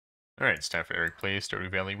Alright, it's time for Eric Plays Stardew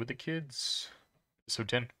Valley with the kids. Episode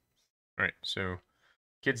 10. Alright, so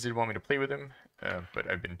kids did want me to play with them, but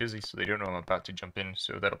I've been busy, so they don't know I'm about to jump in,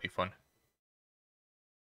 so that'll be fun.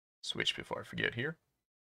 Switch before I forget here.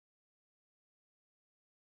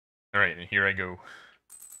 Alright, and here I go.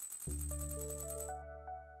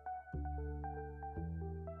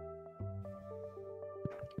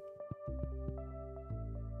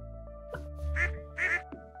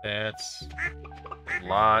 That's a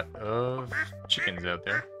lot of chickens out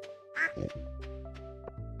there. You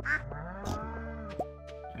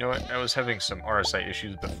know what? I was having some RSI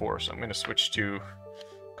issues before, so I'm going to switch to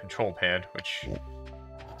control pad, which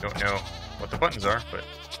don't know what the buttons are, but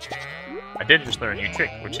I did just learn a new trick,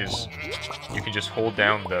 which is you can just hold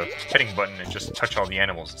down the petting button and just touch all the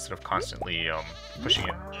animals instead of constantly pushing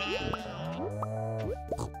it.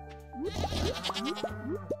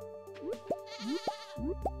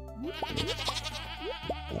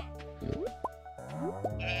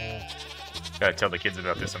 Gotta tell the kids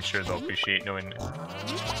about this. I'm sure they'll appreciate knowing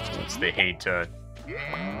since they hate doing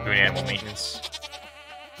animal maintenance.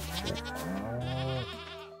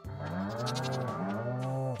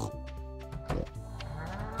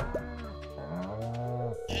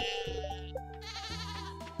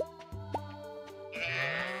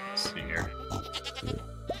 Let's see here.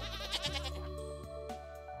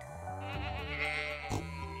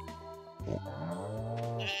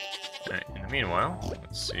 Alright, in the meanwhile,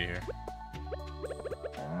 let's see here.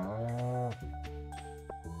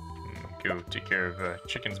 Go take care of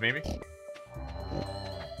chickens, maybe?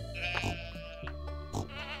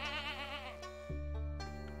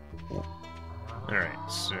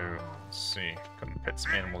 Alright, so let's see. Come pet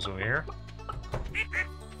some animals over here.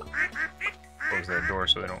 Close that door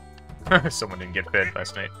so they don't... Someone didn't get fed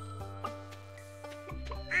last night.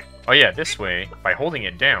 Oh yeah, this way, by holding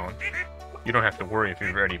it down, you don't have to worry if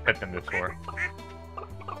you've already pet them before.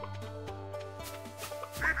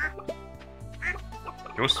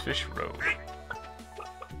 Ghostfish Road.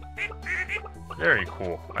 Very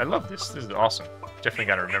cool. I love this. This is awesome. Definitely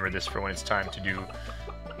gotta remember this for when it's time to do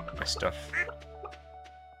my stuff.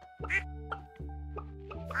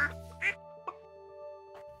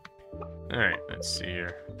 Alright, let's see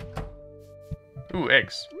here. Ooh,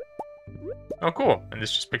 eggs. Oh, cool. And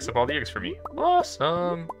this just picks up all the eggs for me.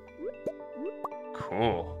 Awesome.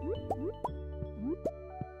 Cool.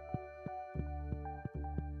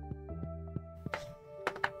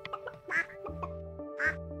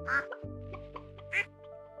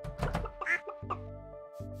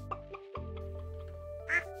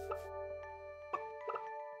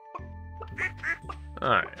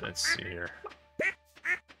 Alright, let's see here.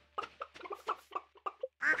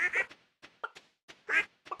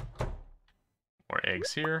 More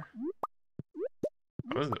eggs here.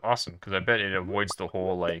 Oh, this is awesome, because I bet it avoids the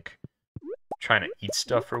whole, like, trying to eat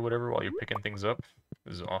stuff or whatever while you're picking things up.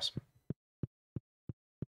 This is awesome.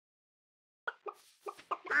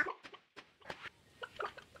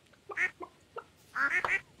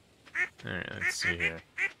 Alright, let's see here.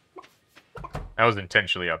 I was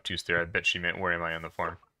intentionally obtuse there. I bet she meant, where am I on the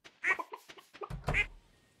farm?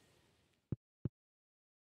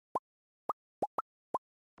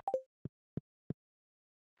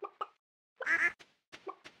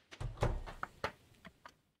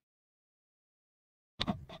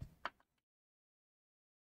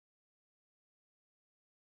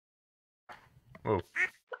 Whoa.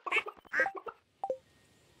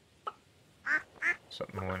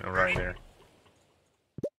 Something went awry there.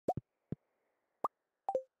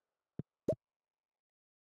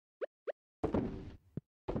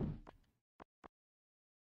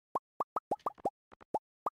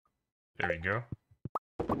 There we go.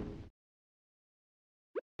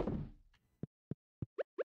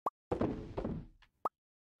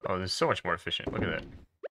 Oh, this is so much more efficient. Look at that.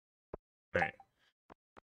 Alright.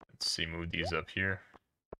 Let's see, move these up here.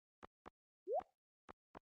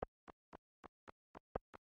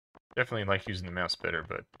 Definitely like using the mouse better,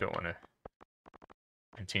 but don't want to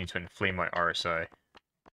continue to inflame my RSI.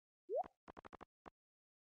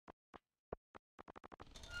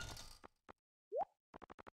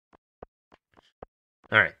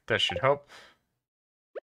 Alright, that should help.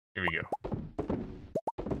 Here we go.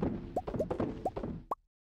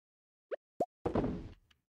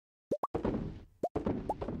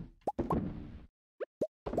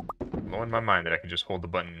 Blowing my mind that I can just hold the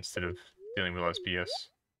button instead of dealing with all this BS.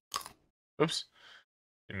 Oops.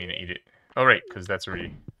 Didn't mean to eat it. Oh, right, because that's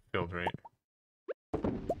already filled, right?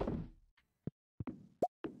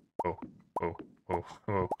 Oh, oh, oh,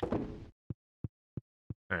 oh.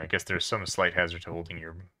 I guess there's some slight hazard to holding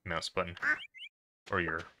your mouse button. Or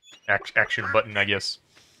your action button, I guess.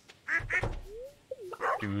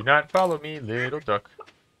 Do not follow me, little duck.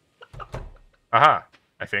 Aha,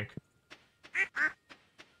 I think.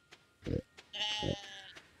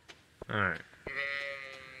 Alright.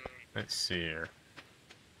 Let's see here.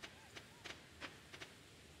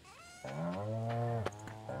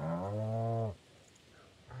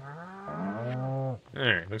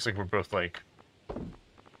 Alright, looks like we're both, like,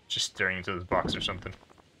 just staring into this box or something.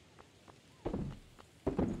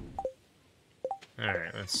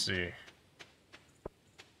 Alright, let's see.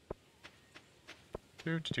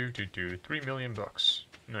 3 million bucks.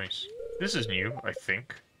 Nice. This is new, I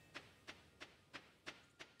think.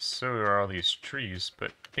 So are all these trees,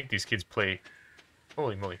 but I think these kids play,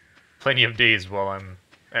 holy moly, plenty of days while I'm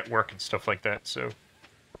at work and stuff like that, so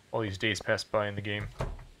all these days pass by in the game.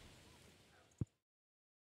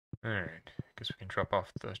 Alright, guess we can drop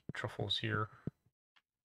off the truffles here.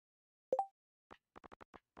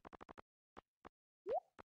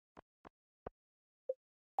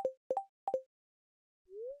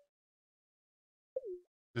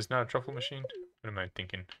 This is not a truffle machine? What am I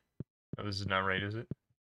thinking? Oh, this is not right, is it?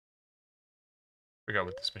 Forgot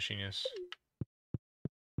what this machine is.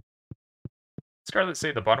 Scarlet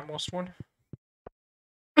say the bottommost one?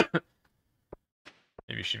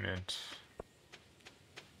 Maybe she meant...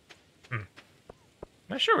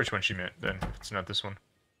 Not sure which one she meant, then, if it's not this one.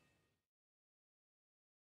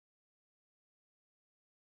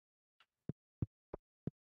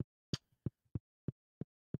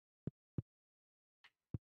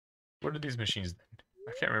 What are these machines, then?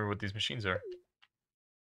 I can't remember what these machines are.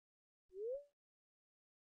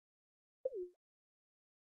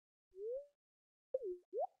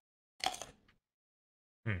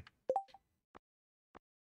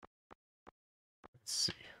 Let's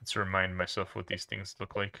see. Let's remind myself what these things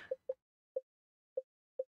look like.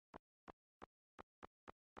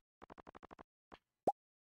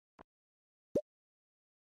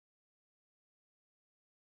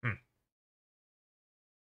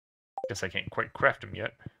 Guess I can't quite craft them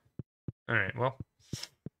yet. Alright, well.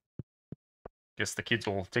 Guess the kids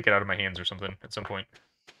will take it out of my hands or something at some point.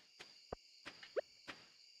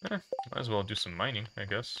 Might as well do some mining, I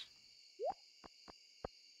guess.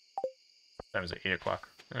 Time is at 8 o'clock.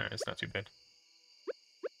 Alright, it's not too bad.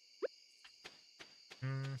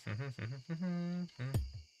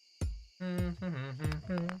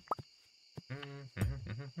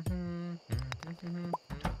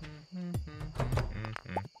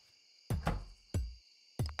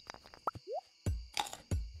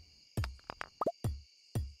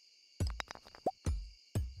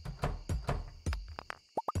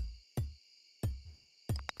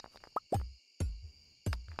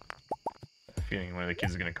 Feeling one of the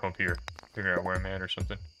kids is gonna come up here, figure out where I'm at or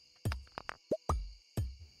something.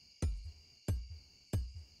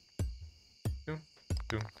 Boom,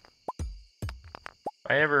 boom. If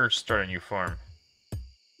I ever start a new farm,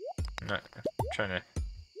 I'm not trying to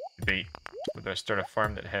debate whether I start a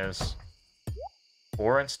farm that has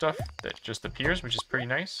ore and stuff that just appears, which is pretty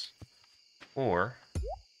nice, or,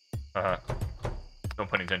 no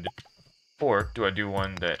pun intended, or do I do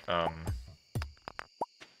one that,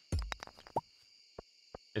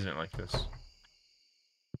 isn't like this?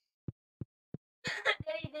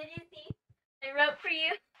 Daddy, did you see? I wrote for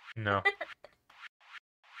you. No.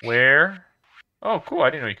 Where? Oh, cool. I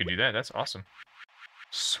didn't know you could do that. That's awesome.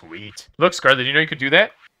 Sweet. Look, Scarlet, did you know you could do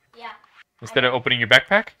that? Yeah. Instead of opening your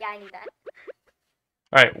backpack? Yeah, I knew that.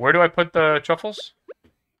 Alright, where do I put the truffles?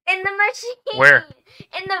 In the machine. Where?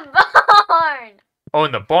 In the barn. Oh,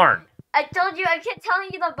 in the barn. I told you, I kept telling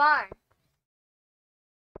you the barn.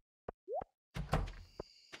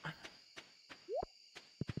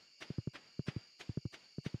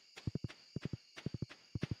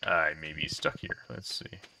 I may be stuck here. Let's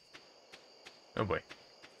see. Oh boy.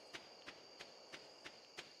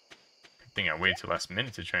 Good thing I waited till last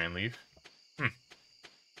minute to try and leave.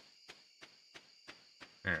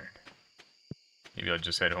 Alright. Maybe I'll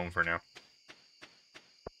just head home for now.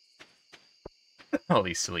 All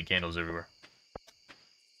these silly candles everywhere.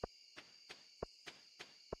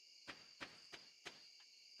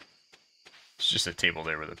 It's just a table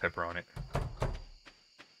there with a pepper on it.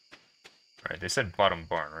 Alright, they said bottom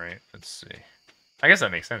barn, right? Let's see. I guess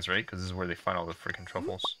that makes sense, right? Because this is where they find all the freaking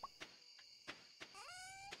truffles.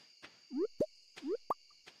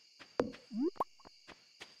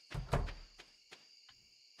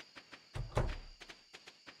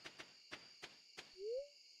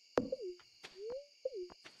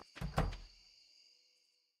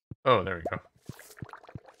 Oh, there we go.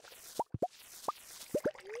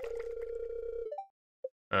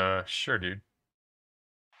 Sure, dude.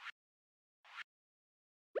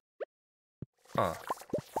 Oh,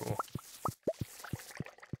 cool.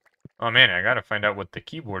 Oh man, I gotta find out what the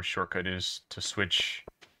keyboard shortcut is to switch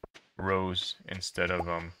rows instead of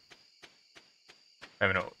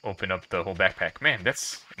having to open up the whole backpack. Man,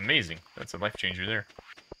 that's amazing. That's a life changer there.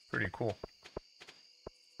 Pretty cool.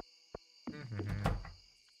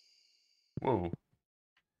 Whoa.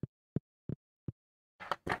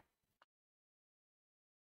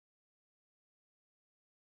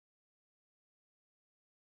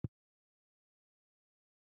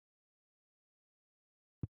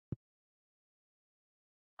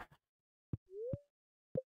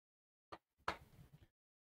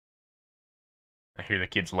 I hear the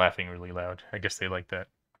kids laughing really loud. I guess they like that.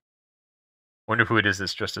 Wonder who it is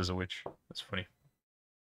that's dressed as a witch. That's funny.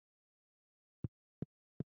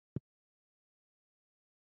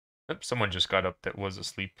 Yep, someone just got up that was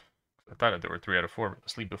asleep. I thought there were 3 out of 4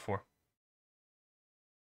 asleep before.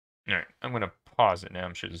 Alright, I'm gonna pause it now.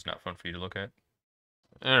 I'm sure this is not fun for you to look at.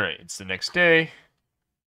 Alright, it's the next day.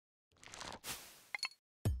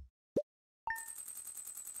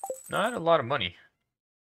 Not a lot of money.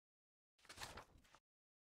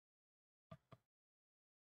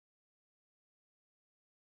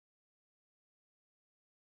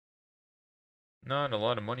 Not a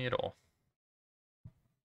lot of money at all.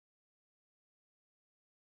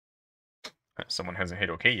 Someone hasn't hit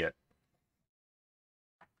okay yet.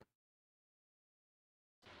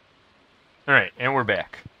 Alright, and we're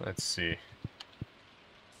back. Let's see.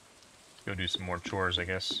 Go do some more chores, I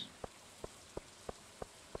guess.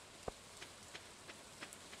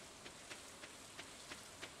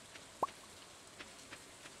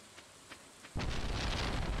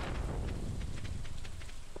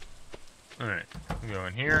 Alright, go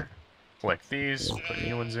in here, collect these, put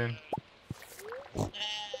new ones in.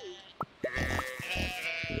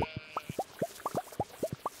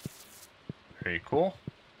 Very cool.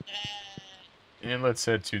 And let's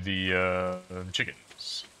head to the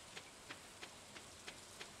chickens.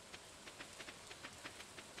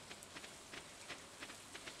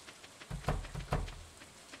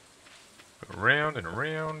 Go around and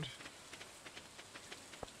around.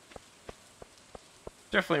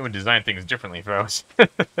 Definitely would design things differently if I was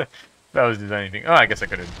if I was designing things. Oh, I guess I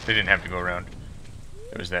could have. They didn't have to go around.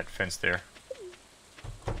 There was that fence there.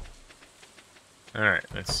 All right,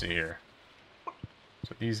 let's see here.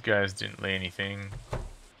 So these guys didn't lay anything.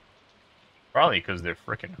 Probably because they're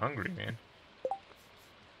freaking hungry, man.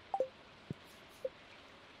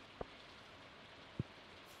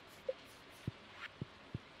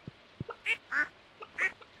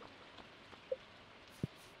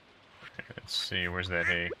 Let's see, where's that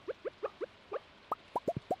hay?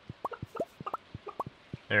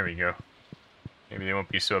 There we go. Maybe they won't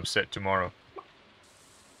be so upset tomorrow.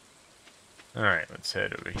 Alright, let's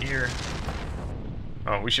head over here.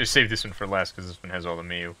 Oh, we should save this one for last because this one has all the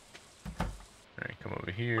mayo. Alright, come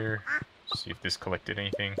over here. See if this collected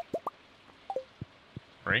anything.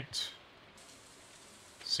 Right.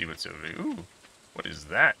 See what's over here. Ooh, what is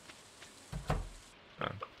that?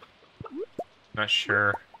 Not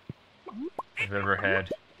sure I've ever had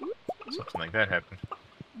something like that happen.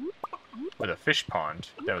 With a fish pond.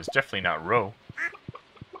 That was definitely not roe.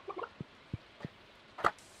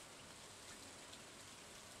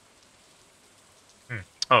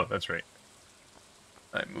 Oh, that's right.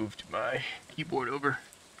 I moved my keyboard over.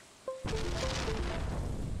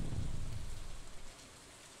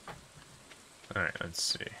 Alright, let's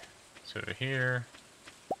see. So over here.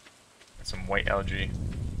 Got some white algae.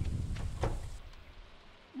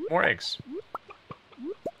 More eggs.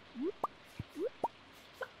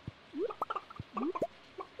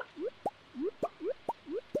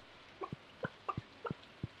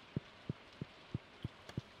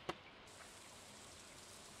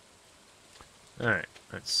 Alright,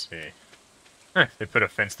 let's see. They put a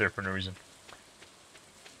fence there for no reason.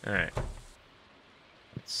 Alright.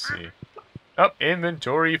 Let's see. Oh,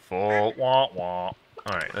 inventory full. Wah wah.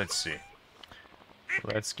 Alright, let's see.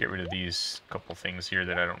 Let's get rid of these couple things here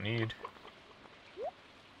that I don't need.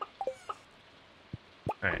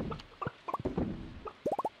 Alright.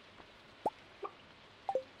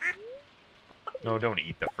 No, don't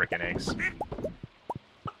eat the frickin' eggs.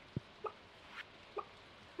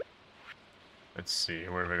 Let's see,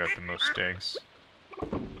 where have I got the most eggs?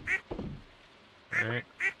 Alright.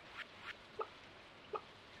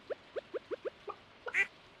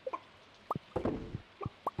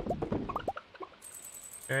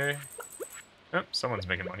 Okay. Oh, someone's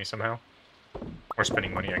making money somehow. Or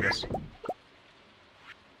spending money, I guess.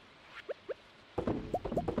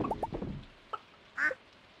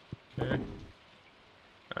 Okay.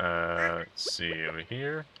 Let's see, over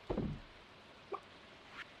here.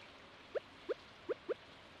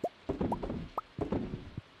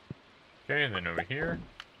 Okay, and then over here.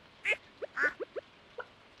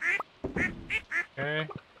 Okay, and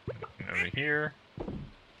over here.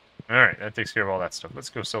 Alright, that takes care of all that stuff. Let's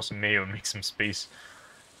go sell some mayo and make some space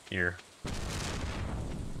here.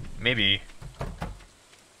 Maybe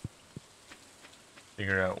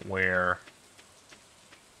figure out where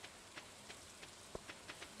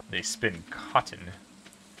they spin cotton.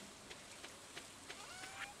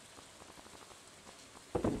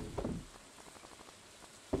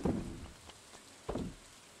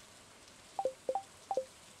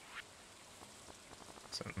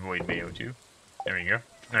 So avoid mayo too. There we go.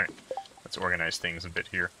 Alright, let's organize things a bit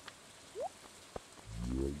here.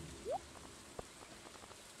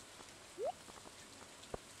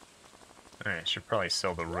 Alright, should probably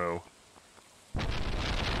sell the row.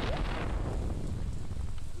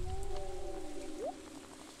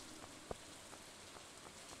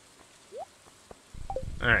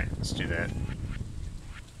 Alright, let's do that.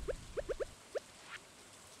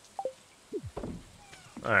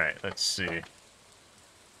 Alright, let's see.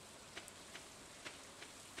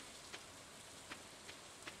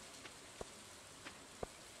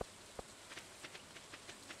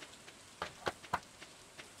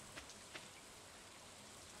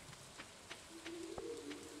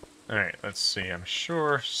 Alright, let's see. I'm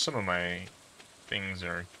sure some of my things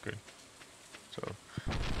are good. So,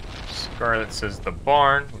 Scarlet says the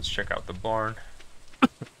barn. Let's check out the barn.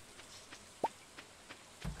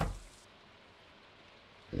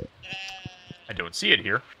 I don't see it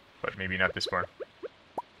here, but maybe not this barn.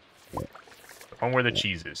 The home where the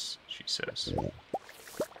cheese is, she says.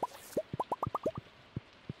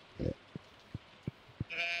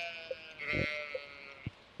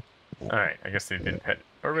 Alright, I guess they've been pet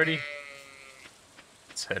already.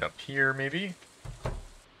 Let's head up here, maybe.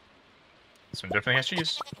 This one definitely has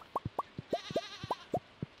cheese.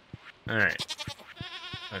 Alright.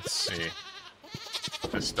 Let's see.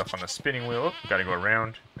 This stuff on the spinning wheel. Oh, gotta go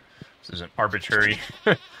around. This is an arbitrary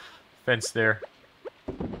fence there.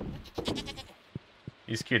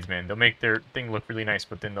 These kids, man, they'll make their thing look really nice,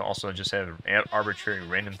 but then they'll also just have arbitrary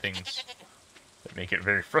random things that make it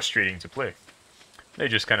very frustrating to play. They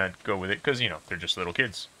just kind of go with it because, you know, they're just little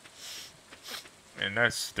kids. And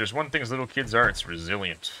there's one thing as little kids are, it's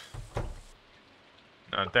resilient.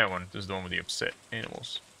 Not that one, this is the one with the upset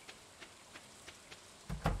animals.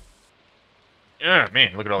 Yeah,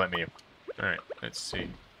 man, look at all that mayo. Alright, let's see.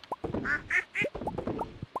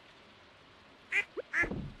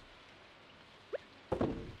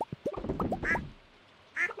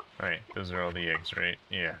 Alright, those are all the eggs, right?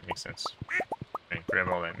 Yeah, makes sense. Alright, grab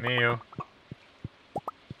all that mayo.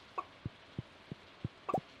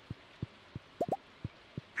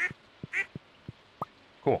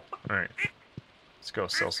 Cool, alright. Let's go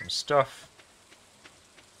sell some stuff.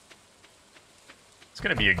 It's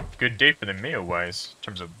gonna be a good day for them mayo-wise, in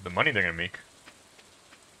terms of the money they're gonna make.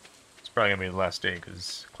 It's probably gonna be the last day, because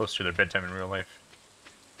it's close to their bedtime in real life.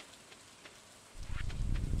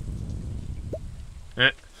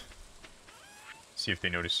 See if they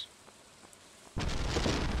notice.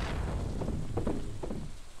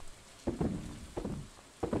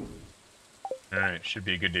 Alright, should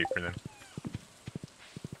be a good day for them.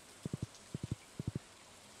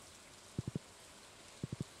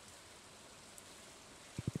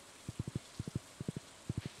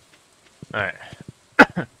 Alright.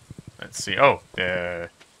 Let's see. Oh,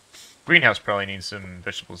 the greenhouse probably needs some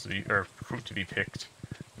vegetables to be, or fruit to be picked.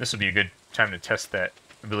 This would be a good time to test that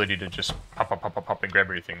ability to just pop, pop, pop, pop, pop, and grab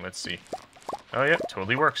everything. Let's see. Oh, yeah,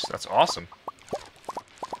 totally works. That's awesome.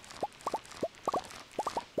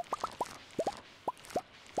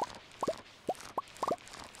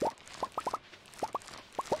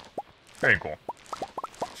 Very cool.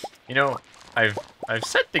 You know, I've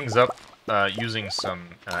set things up using some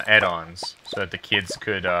add-ons so that the kids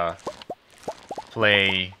could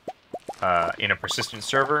play in a persistent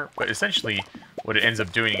server, but essentially what it ends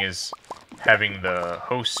up doing is having the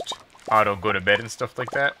host auto go to bed and stuff like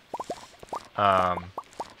that. I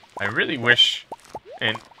really wish,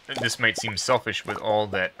 and this might seem selfish with all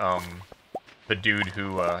that the dude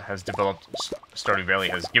who has developed Stardew Valley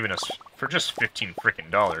has given us for just $15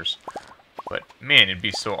 frickin'. But man, it'd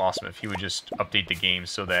be so awesome if he would just update the game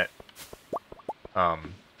so that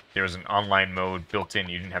there was an online mode built in.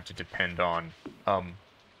 You didn't have to depend on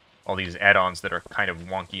all these add-ons that are kind of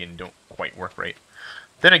wonky and don't quite work right.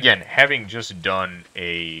 Then again, having just done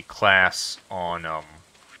a class on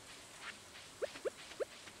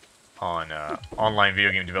online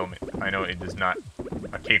video game development, I know it is not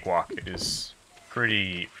a cakewalk. It is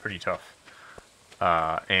pretty tough.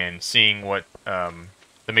 And seeing what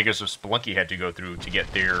the makers of Spelunky had to go through to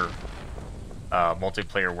get their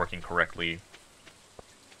multiplayer working correctly.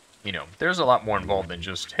 You know, there's a lot more involved than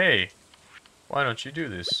just, hey, why don't you do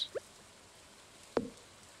this?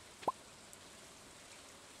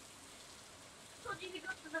 Told you to go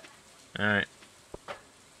to the back. Alright.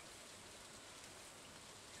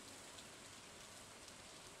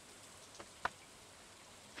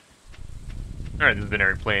 Alright, this has been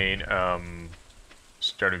Eric playing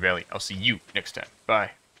Stardew Valley. I'll see you next time.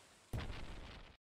 Bye.